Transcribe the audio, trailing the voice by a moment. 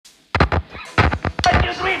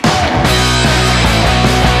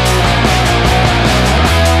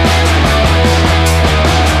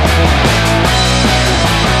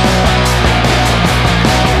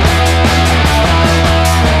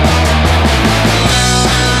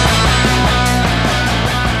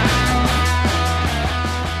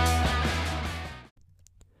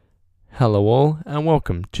Hello all, and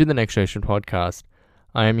welcome to the Next Generation podcast.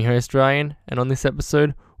 I am your host Ryan, and on this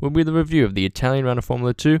episode will be the review of the Italian round of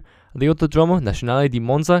Formula 2 at the Autodromo Nazionale di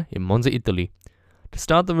Monza in Monza, Italy. To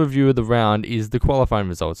start the review of the round is the qualifying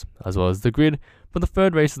results, as well as the grid for the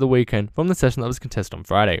third race of the weekend from the session that was contested on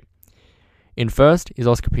Friday. In first is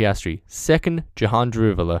Oscar Piastri, second Johan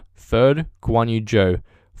Druvilla, third Guan Yu Zhou,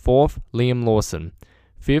 fourth Liam Lawson,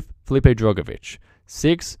 fifth Felipe Drugovich,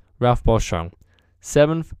 sixth Ralph Boschung,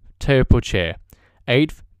 seventh Teo Pourchaire,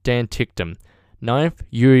 8th Dan Ticktum, 9th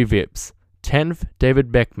Yuri Vips, 10th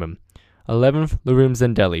David Beckman, 11th Laurent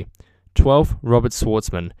Zandelli, 12th Robert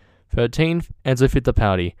Schwartzman, 13th Enzo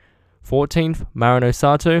Fittipaldi, 14th Marino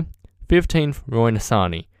Sato, 15th Roy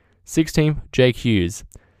Nissany, 16th Jake Hughes,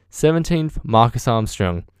 17th Marcus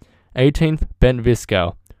Armstrong, 18th Ben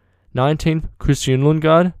Viscal, 19th Christian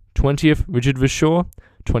Lundgaard, 20th Richard Verschoor,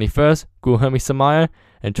 21st Guilherme Samaya,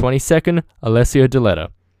 and 22nd Alessio Deletta.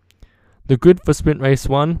 The grid for Sprint Race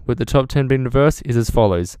 1, with the top 10 being reversed, is as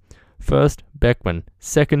follows. First, Beckman.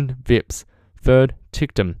 Second, Vips. Third,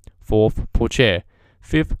 Ticktum. Fourth, Pourchaire.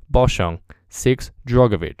 Fifth, Boschung. Sixth,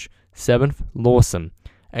 Drugovich. Seventh, Lawson.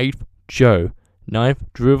 Eighth, Zhou. Ninth,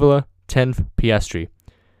 Druvilla. 10th, Piastri.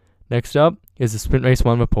 Next up is the Sprint Race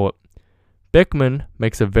 1 report. Beckman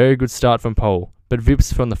makes a very good start from pole, but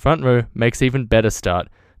Vips from the front row makes even better start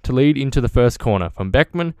to lead into the first corner from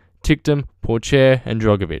Beckman, Ticktum, Pourchaire, and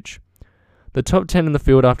Drugovich. The top 10 in the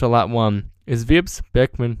field after lap 1 is Vips,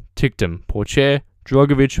 Beckman, Ticktum, Pourchaire,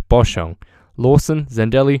 Drugovich, Boschung, Lawson,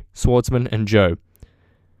 Zandelli, Schwartzman, and Zhou.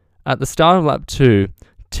 At the start of lap 2,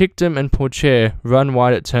 Ticktum and Pourchaire run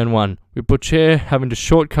wide at turn 1, with Pourchaire having to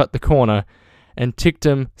shortcut the corner and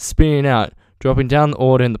Ticktum spinning out, dropping down the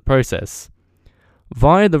order in the process.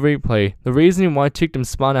 Via the replay, the reasoning why Ticktum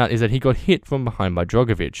spun out is that he got hit from behind by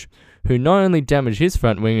Drugovich, who not only damaged his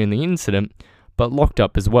front wing in the incident, but locked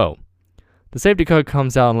up as well. The safety car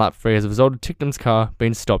comes out on lap 3 as a result of Ticktum's car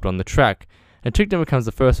being stopped on the track, and Ticktum becomes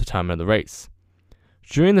the first retirement of the race.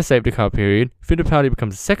 During the safety car period, Fittipaldi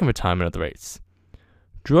becomes the second retirement of the race.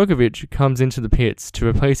 Drugovich comes into the pits to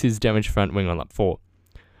replace his damaged front wing on lap 4.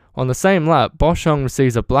 On the same lap, Boschung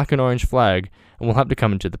receives a black and orange flag and will have to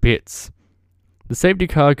come into the pits. The safety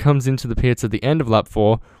car comes into the pits at the end of lap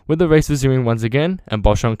 4, with the race resuming once again and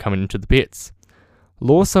Boschung coming into the pits.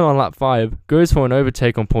 Lawson on lap 5 goes for an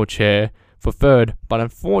overtake on Pourchaire for third, but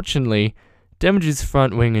unfortunately damages his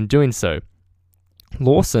front wing in doing so.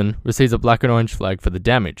 Lawson receives a black and orange flag for the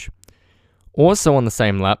damage. Also on the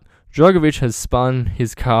same lap, Drugovich has spun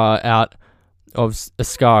his car out of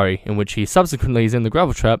Ascari, in which he subsequently is in the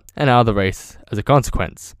gravel trap and out of the race as a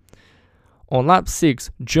consequence. On lap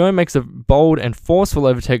 6, Zhou makes a bold and forceful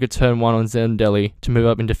overtake at turn 1 on Zandelli to move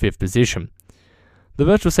up into 5th position. The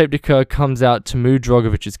virtual safety car comes out to move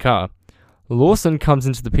Drugovich's car. Lawson comes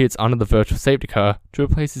into the pits under the virtual safety car to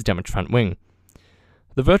replace his damaged front wing.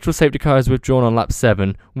 The virtual safety car is withdrawn on lap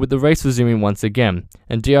 7, with the race resuming once again,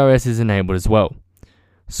 and DRS is enabled as well.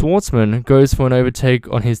 Schwartzman goes for an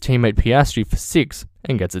overtake on his teammate Piastri for 6th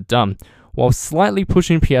and gets it done, while slightly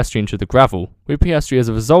pushing Piastri into the gravel, with Piastri as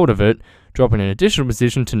a result of it dropping an additional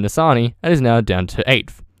position to Nissany and is now down to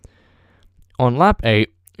 8th. On lap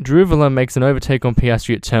 8, Druvilla makes an overtake on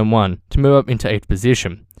Piastri at turn 1 to move up into 8th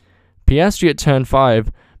position. Piastri at turn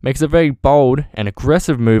 5 makes a very bold and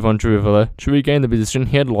aggressive move on Druvilla to regain the position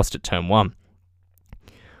he had lost at turn 1.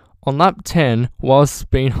 On lap 10,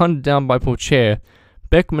 whilst being hunted down by Pourchaire,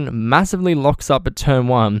 Beckman massively locks up at turn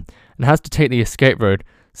 1 and has to take the escape road,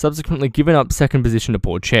 subsequently giving up second position to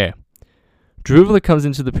Pourchaire. Druvilla comes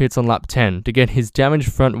into the pits on lap 10 to get his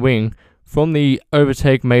damaged front wing from the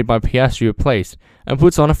overtake made by Piastri replaced and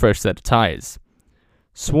puts on a fresh set of tyres.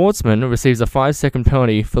 Schwartzman receives a 5-second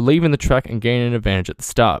penalty for leaving the track and gaining an advantage at the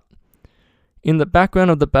start. In the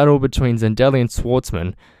background of the battle between Zandelli and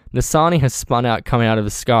Schwartzman, Nissany has spun out coming out of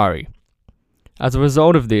Ascari. As a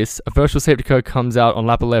result of this, a virtual safety car comes out on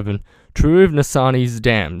lap 11 to remove Nissany's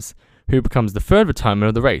dams, who becomes the third retirement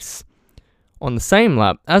of the race. On the same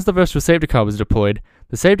lap, as the virtual safety car was deployed,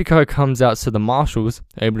 the safety car comes out so the marshals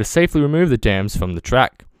are able to safely remove the dams from the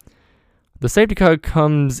track. The safety car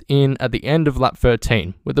comes in at the end of lap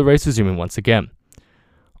 13, with the race resuming once again.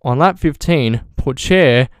 On lap 15,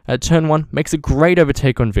 Pourchaire at turn 1 makes a great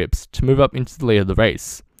overtake on Vips to move up into the lead of the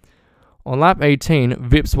race. On lap 18,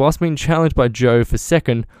 Vips, whilst being challenged by Zhou for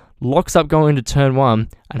second, locks up going into turn 1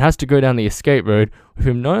 and has to go down the escape road, with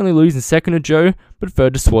him not only losing second to Zhou, but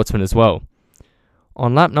third to Schwartzman as well.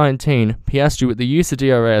 On lap 19, Piastri, with the use of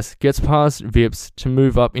DRS, gets past Vips to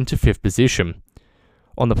move up into 5th position.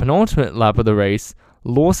 On the penultimate lap of the race,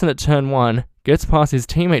 Lawson at turn 1 gets past his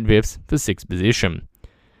teammate Vips for 6th position.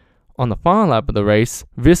 On the final lap of the race,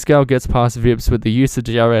 Viscal gets past Vips with the use of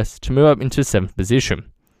DRS to move up into 7th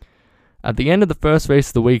position. At the end of the first race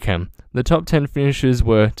of the weekend, the top 10 finishers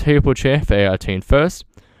were Teo Porcher for ART in first,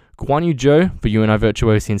 Guan Yu Zhou for UNI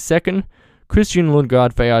Virtuosi in second, Christian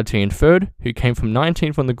Lundgaard for ART in third, who came from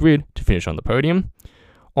 19th on the grid to finish on the podium,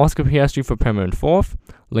 Oscar Piastri for Prema in fourth,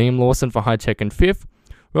 Liam Lawson for High Tech in fifth,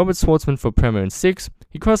 Robert Schwartzman for Prema in sixth.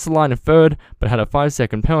 He crossed the line in third, but had a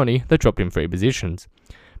 5-second penalty that dropped him 3 positions.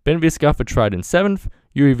 Ben Visca for Tried in 7th,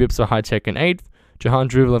 Yuri Vips for High Tech in 8th, Johan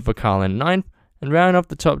Druvela for Carl in 9th, and rounding off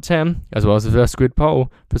the top 10, as well as the first grid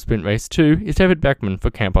pole for Sprint Race 2, is David Beckman for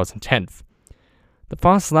Campos in 10th. The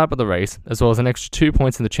fastest lap of the race, as well as an extra 2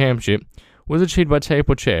 points in the championship, was achieved by Teo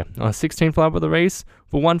Porcher on the 16th lap of the race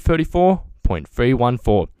for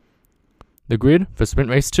 1:34.314. The grid for Sprint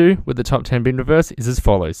Race 2, with the top 10 being reversed, is as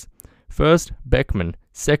follows. First, Beckman.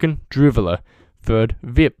 Second, Druvela. Third,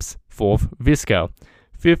 Vips. Fourth, Viscal.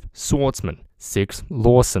 Fifth, Schwartzman. Sixth,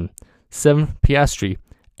 Lawson. Seventh, Piastri.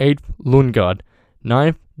 Eighth, Lundgaard.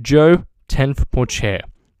 Ninth, Zhou. 10th, Porcher.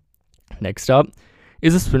 Next up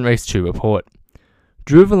is a Sprint Race 2 report.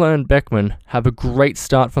 Druvela and Beckman have a great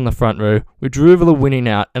start from the front row, with Druvela winning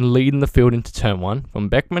out and leading the field into turn 1 from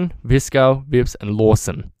Beckman, Viscal, Vips and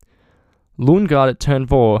Lawson. Lundgaard at turn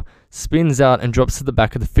 4 spins out and drops to the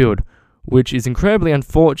back of the field, which is incredibly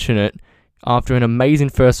unfortunate after an amazing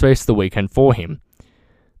first race of the weekend for him.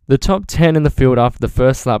 The top 10 in the field after the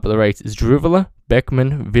first lap of the race is Druvela,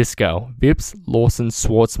 Beckman, Viscal, Vips, Lawson,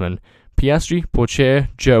 Schwartzman, Piastri, Porcher,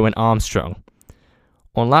 Zhou and Armstrong.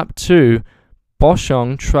 On lap 2,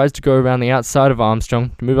 Boschung tries to go around the outside of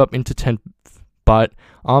Armstrong to move up into 10th, but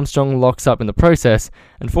Armstrong locks up in the process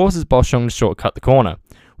and forces Boschung to shortcut the corner,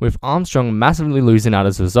 with Armstrong massively losing out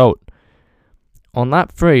as a result. On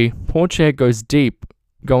lap 3, Porcher goes deep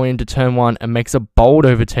going into turn 1 and makes a bold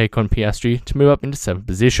overtake on Piastri to move up into 7th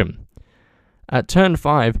position. At turn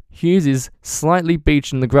 5, Hughes is slightly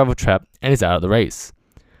beached in the gravel trap and is out of the race.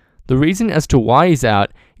 The reason as to why he's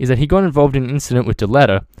out is that he got involved in an incident with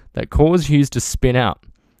Deletta that caused Hughes to spin out.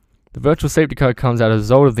 The virtual safety car comes out as a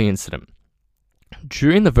result of the incident.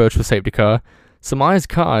 During the virtual safety car, Samaya's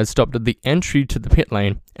car is stopped at the entry to the pit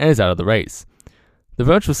lane and is out of the race. The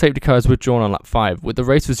virtual safety car is withdrawn on lap 5, with the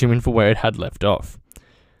race resuming for where it had left off.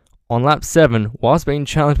 On lap 7, whilst being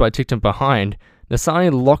challenged by Tickton behind, Nassani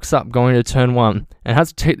locks up going to turn 1 and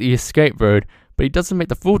has to take the escape road, but he doesn't make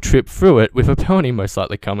the full trip through it, with a penalty most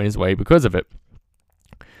likely coming his way because of it.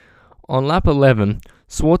 On lap 11,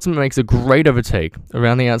 Schwartzman makes a great overtake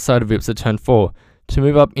around the outside of Vips at turn 4 to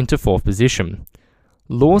move up into 4th position.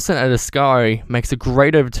 Lawson at Ascari makes a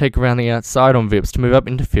great overtake around the outside on Vips to move up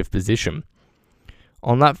into 5th position.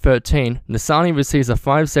 On lap 13, Nassani receives a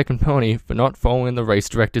 5-second penalty for not following the race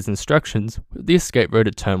director's instructions with the escape road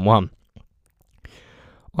at turn 1.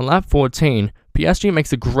 On lap 14, Piastri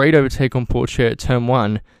makes a great overtake on Porcher at turn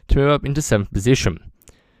 1 to move up into 7th position.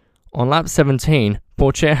 On lap 17,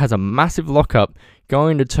 Porcher has a massive lockup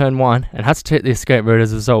going to turn 1 and has to take the escape road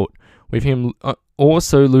as a result, with him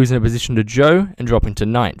also losing a position to Zhou and dropping to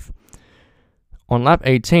 9th. On lap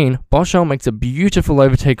 18, Boschung makes a beautiful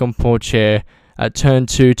overtake on Porcher at turn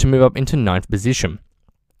 2 to move up into 9th position.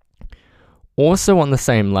 Also on the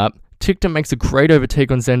same lap, Tickton makes a great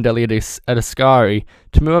overtake on Zandelli at Ascari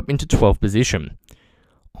to move up into 12th position.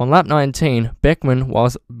 On lap 19, Beckman,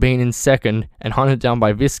 whilst being in second and hunted down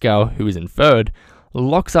by Viscal, who is in third,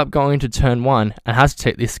 locks up going to turn 1 and has to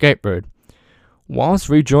take the escape road. Whilst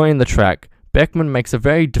rejoining the track, Beckman makes a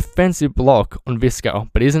very defensive block on Viscal,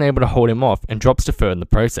 but isn't able to hold him off and drops to third in the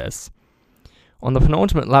process. On the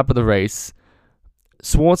penultimate lap of the race,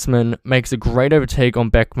 Schwartzman makes a great overtake on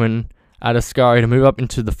Beckman at Ascari to move up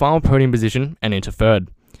into the final podium position and into third.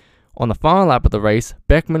 On the final lap of the race,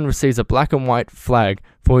 Beckman receives a black and white flag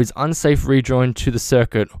for his unsafe rejoin to the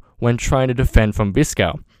circuit when trying to defend from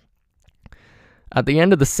Viscal. At the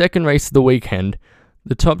end of the second race of the weekend,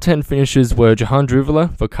 the top 10 finishers were Johan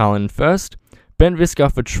Druvela for Carlin in first, Ben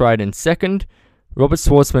Viscal for Tried in second, Robert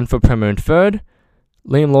Schwartzman for Prema in third,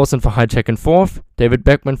 Liam Lawson for High Tech in fourth, David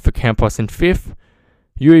Beckman for Campos in fifth,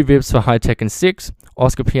 Yuri Vips for High Tech in sixth,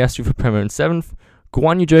 Oscar Piastri for Prema in seventh,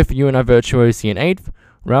 Guan Yu Zhou for UNI Virtuosi in eighth,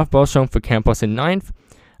 Ralph Boschung for Campos in ninth,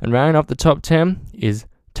 and rounding up the top 10 is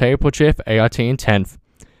Teo Porcher for ART in 10th.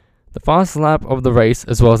 The fastest lap of the race,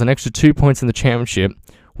 as well as an extra 2 points in the championship,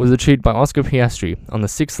 was achieved by Oscar Piastri on the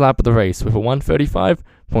 6th lap of the race with a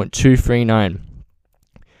 1:35.239.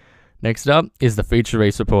 Next up is the feature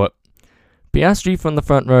race report. Piastri from the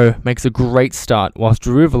front row makes a great start, whilst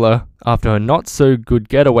Druvela, after a not so good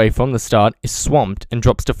getaway from the start, is swamped and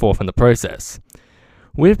drops to 4th in the process.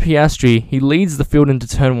 With Piastri, he leads the field into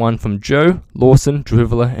turn 1 from Zhou, Lawson,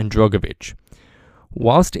 Druvela and Drogovic.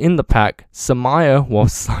 Whilst in the pack, Samaya, while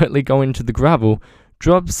slightly going to the gravel,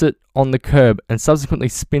 drops it on the curb and subsequently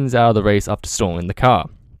spins out of the race after stalling the car.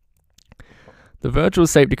 The virtual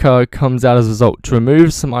safety car comes out as a result to remove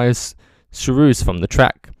Samaya's Charus from the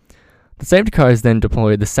track. The safety car is then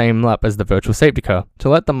deployed the same lap as the virtual safety car to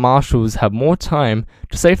let the marshals have more time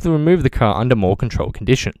to safely remove the car under more controlled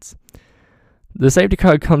conditions. The safety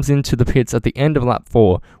car comes into the pits at the end of lap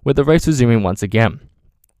 4, with the race resuming once again.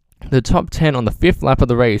 The top 10 on the 5th lap of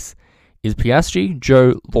the race is Piastri,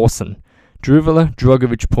 Zhou, Lawson, Druvela,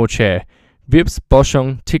 Drogovic, Pourchaire, Vips,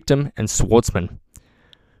 Boschung, Ticktum and Schwartzman.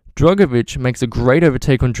 Drogovic makes a great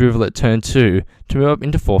overtake on Druvela at turn 2 to move up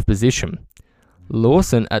into 4th position.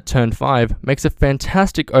 Lawson at turn 5 makes a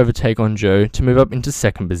fantastic overtake on Zhou to move up into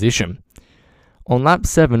 2nd position. On lap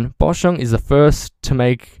 7, Boschung is the first to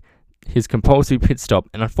make his compulsory pit stop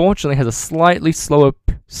and unfortunately has a slightly slower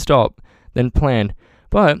stop than planned,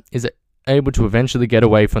 but is able to eventually get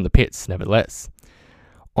away from the pits nevertheless.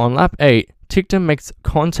 On lap 8, Ticktum makes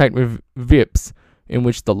contact with Vips, in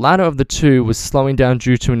which the latter of the two was slowing down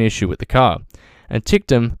due to an issue with the car, and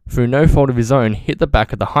Ticktum, through no fault of his own, hit the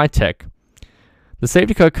back of the high-tech. The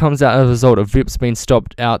safety car comes out as a result of Vips being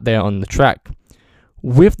stopped out there on the track.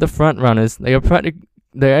 With the front runners, they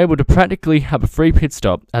are able to practically have a free pit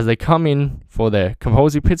stop as they come in for their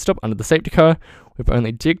compulsory pit stop under the safety car, with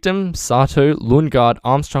only Ticktum, Sato, Lundgaard,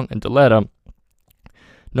 Armstrong and Deleta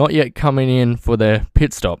not yet coming in for their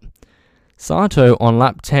pit stop. Sato, on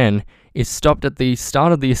lap 10, is stopped at the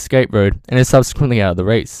start of the escape road and is subsequently out of the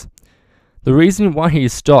race. The reason why he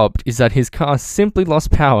is stopped is that his car simply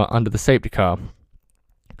lost power under the safety car.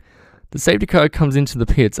 The safety car comes into the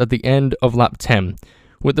pits at the end of lap 10,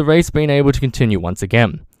 with the race being able to continue once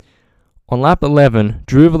again. On lap 11,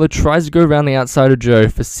 Druvela tries to go around the outside of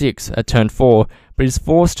Zhou for 6 at turn 4, but is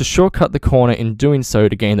forced to shortcut the corner in doing so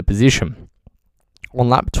to gain the position. On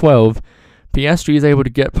lap 12, Piastri is able to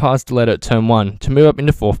get past Deleta at turn 1 to move up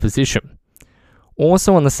into 4th position.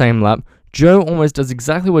 Also on the same lap, Zhou almost does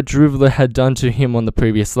exactly what Druvela had done to him on the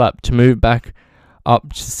previous lap to move back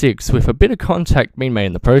up to 6, with a bit of contact being made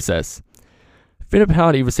in the process.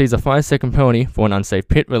 Fittipaldi receives a 5-second penalty for an unsafe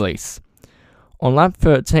pit release. On lap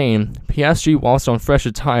 13, Piastri, whilst on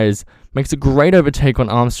fresher tyres, makes a great overtake on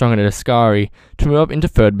Armstrong and Ascari to move up into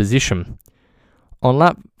 3rd position. On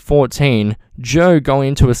lap 14, Zhou, going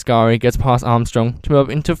into Ascari, gets past Armstrong to move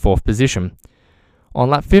up into 4th position. On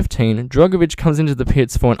lap 15, Drogovic comes into the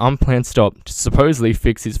pits for an unplanned stop to supposedly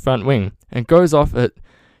fix his front wing, and goes off at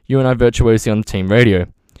UNI Virtuosi on the team radio.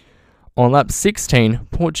 On lap 16,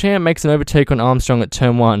 Pourchaire makes an overtake on Armstrong at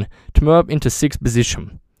turn 1 to move up into 6th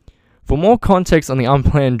position. For more context on the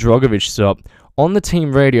unplanned Drogovic stop, on the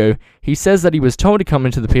team radio, he says that he was told to come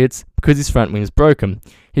into the pits because his front wing is broken.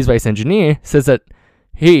 His race engineer says that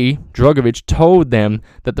he, Drogovic, told them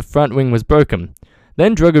that the front wing was broken.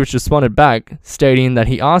 Then Drogovic responded back, stating that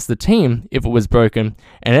he asked the team if it was broken,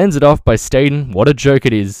 and ends it off by stating what a joke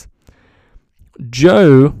it is.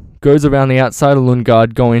 Zhou goes around the outside of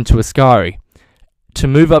Lundgaard going into Ascari to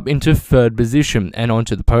move up into 3rd position and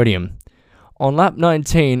onto the podium. On lap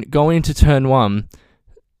 19, going into turn 1,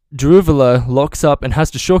 Druvela locks up and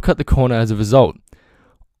has to shortcut the corner as a result.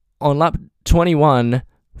 On lap 21,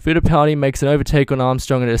 Fittipaldi makes an overtake on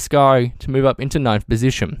Armstrong and Ascari to move up into 9th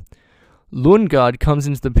position. Lundgaard comes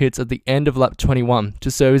into the pits at the end of lap 21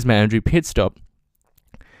 to serve his mandatory pit stop.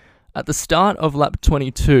 At the start of lap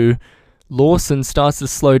 22, Lawson starts to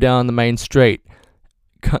slow down the main straight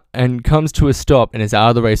and comes to a stop and is out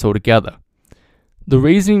of the race altogether. The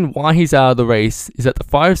reason why he's out of the race is that the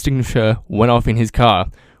fire extinguisher went off in his car,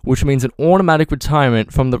 which means an automatic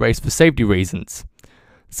retirement from the race for safety reasons.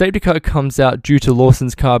 The safety car comes out due to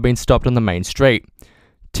Lawson's car being stopped on the main straight.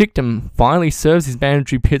 Ticktum finally serves his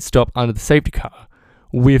mandatory pit stop under the safety car,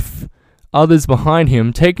 with others behind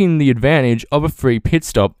him taking the advantage of a free pit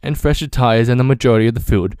stop and fresher tyres than the majority of the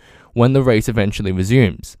field when the race eventually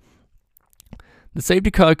resumes. The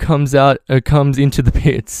safety car comes into the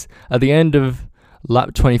pits at the end of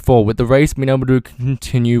lap 24, with the race being able to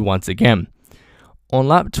continue once again. On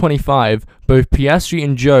lap 25, both Piastri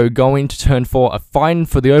and Zhou going into turn 4 are fighting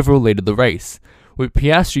for the overall lead of the race, with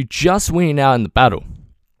Piastri just winning out in the battle.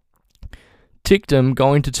 Ticktum,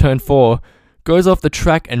 going to turn 4, goes off the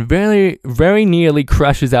track and very nearly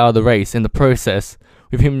crashes out of the race in the process,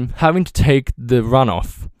 with him having to take the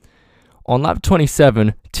runoff. On lap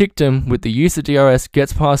 27, Ticktum, with the use of DRS,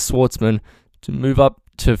 gets past Schwartzman to move up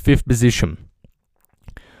to 5th position.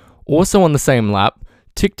 Also on the same lap,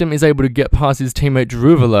 Ticktum is able to get past his teammate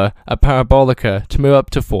Druvela at Parabolica to move up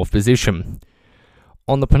to 4th position.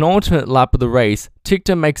 On the penultimate lap of the race,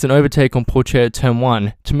 Ticktum makes an overtake on Pourchaire at turn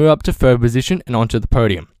 1 to move up to third position and onto the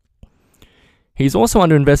podium. He is also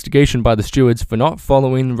under investigation by the stewards for not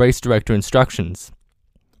following race director instructions.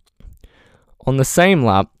 On the same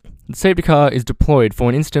lap, the safety car is deployed for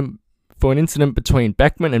an incident between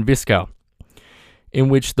Beckman and Visca, in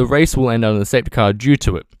which the race will end under the safety car due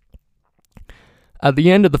to it. At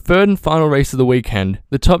the end of the third and final race of the weekend,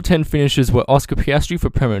 the top 10 finishers were Oscar Piastri for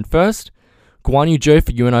Prema in first, Guan Yu Zhou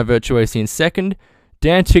for UNI Virtuosi in second,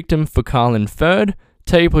 Dan Ticktum for Carlin in third,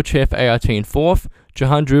 Teddy Pourchaire for ART in fourth,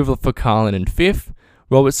 Johan Druvler for Carlin in fifth,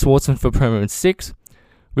 Robert Swartzen for Prema in sixth,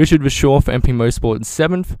 Richard Vishaw for MP Motorsport in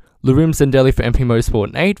seventh, Larim Zendelli for MP Motorsport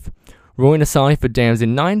in eighth, Roy Nassani for Dams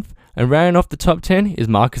in ninth, and rounding off the top 10 is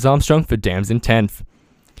Marcus Armstrong for Dams in 10th.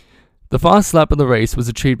 The fastest lap of the race was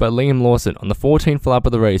achieved by Liam Lawson on the 14th lap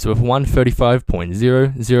of the race with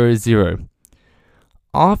 1:35.000.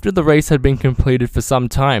 After the race had been completed for some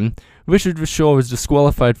time, Richard Vishaw was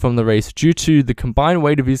disqualified from the race due to the combined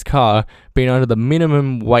weight of his car being under the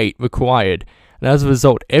minimum weight required, and as a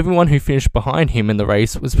result, everyone who finished behind him in the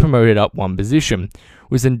race was promoted up one position,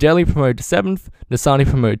 with Zendelli promoted to 7th, Nassani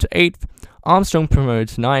promoted to 8th, Armstrong promoted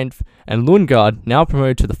to 9th, and Lundgaard now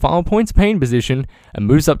promoted to the final points paying position and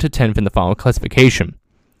moves up to 10th in the final classification.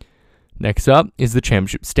 Next up is the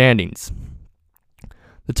championship standings.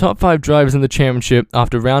 The top 5 drivers in the championship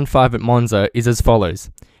after round 5 at Monza is as follows.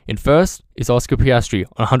 In first is Oscar Piastri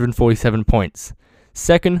on 147 points.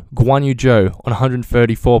 Second, Guan Yu Zhou on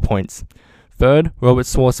 134 points. Third, Robert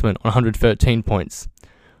Schwarzman on 113 points.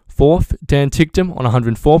 Fourth, Dan Ticktum on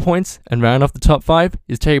 104 points, and round off the top 5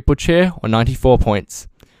 is Teddy Pourchaire on 94 points.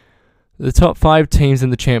 The top 5 teams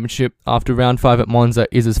in the championship after round 5 at Monza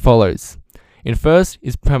is as follows. In first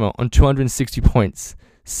is Prema on 260 points.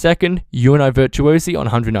 Second, UNI Virtuosi on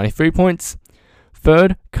 193 points.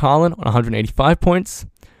 Third, Carlin on 185 points.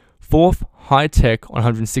 Fourth, High Tech on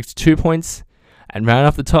 162 points. And round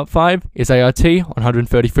off the top 5 is ART on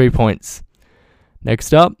 133 points.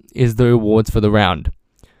 Next up is the awards for the round.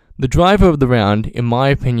 The driver of the round, in my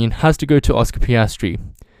opinion, has to go to Oscar Piastri.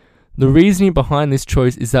 The reasoning behind this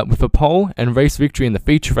choice is that with a pole and race victory in the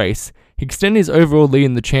feature race, he extended his overall lead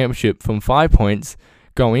in the championship from 5 points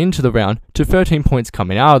going into the round to 13 points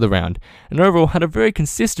coming out of the round, and overall had a very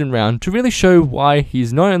consistent round to really show why he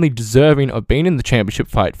is not only deserving of being in the championship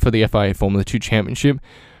fight for the FIA Formula 2 Championship,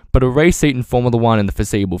 but a race seat in Formula 1 in the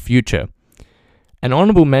foreseeable future. An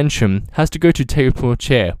honourable mention has to go to Teddy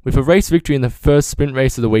Pourchaire, with a race victory in the first sprint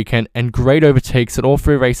race of the weekend and great overtakes at all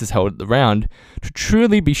 3 races held at the round, to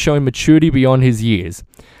truly be showing maturity beyond his years,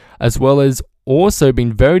 as well as also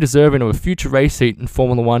being very deserving of a future race seat in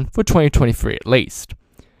Formula 1 for 2023 at least.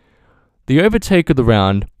 The overtake of the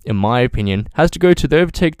round, in my opinion, has to go to the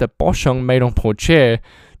overtake that Boschung made on Pourchaire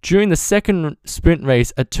during the second sprint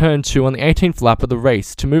race at turn 2 on the 18th lap of the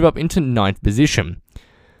race to move up into 9th position.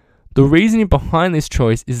 The reasoning behind this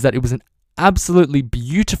choice is that it was an absolutely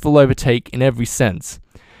beautiful overtake in every sense,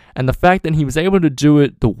 and the fact that he was able to do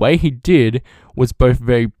it the way he did was both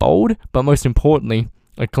very bold, but most importantly,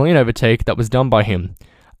 a clean overtake that was done by him,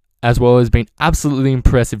 as well as being absolutely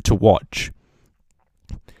impressive to watch.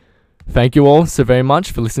 Thank you all so very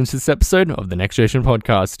much for listening to this episode of the Next Generation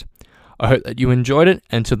Podcast. I hope that you enjoyed it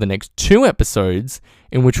until the next 2 episodes,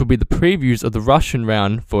 in which will be the previews of the Russian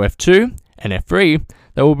round for F2 and F3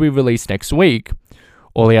 that will be released next week.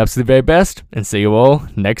 All the absolute very best, and see you all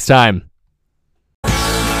next time.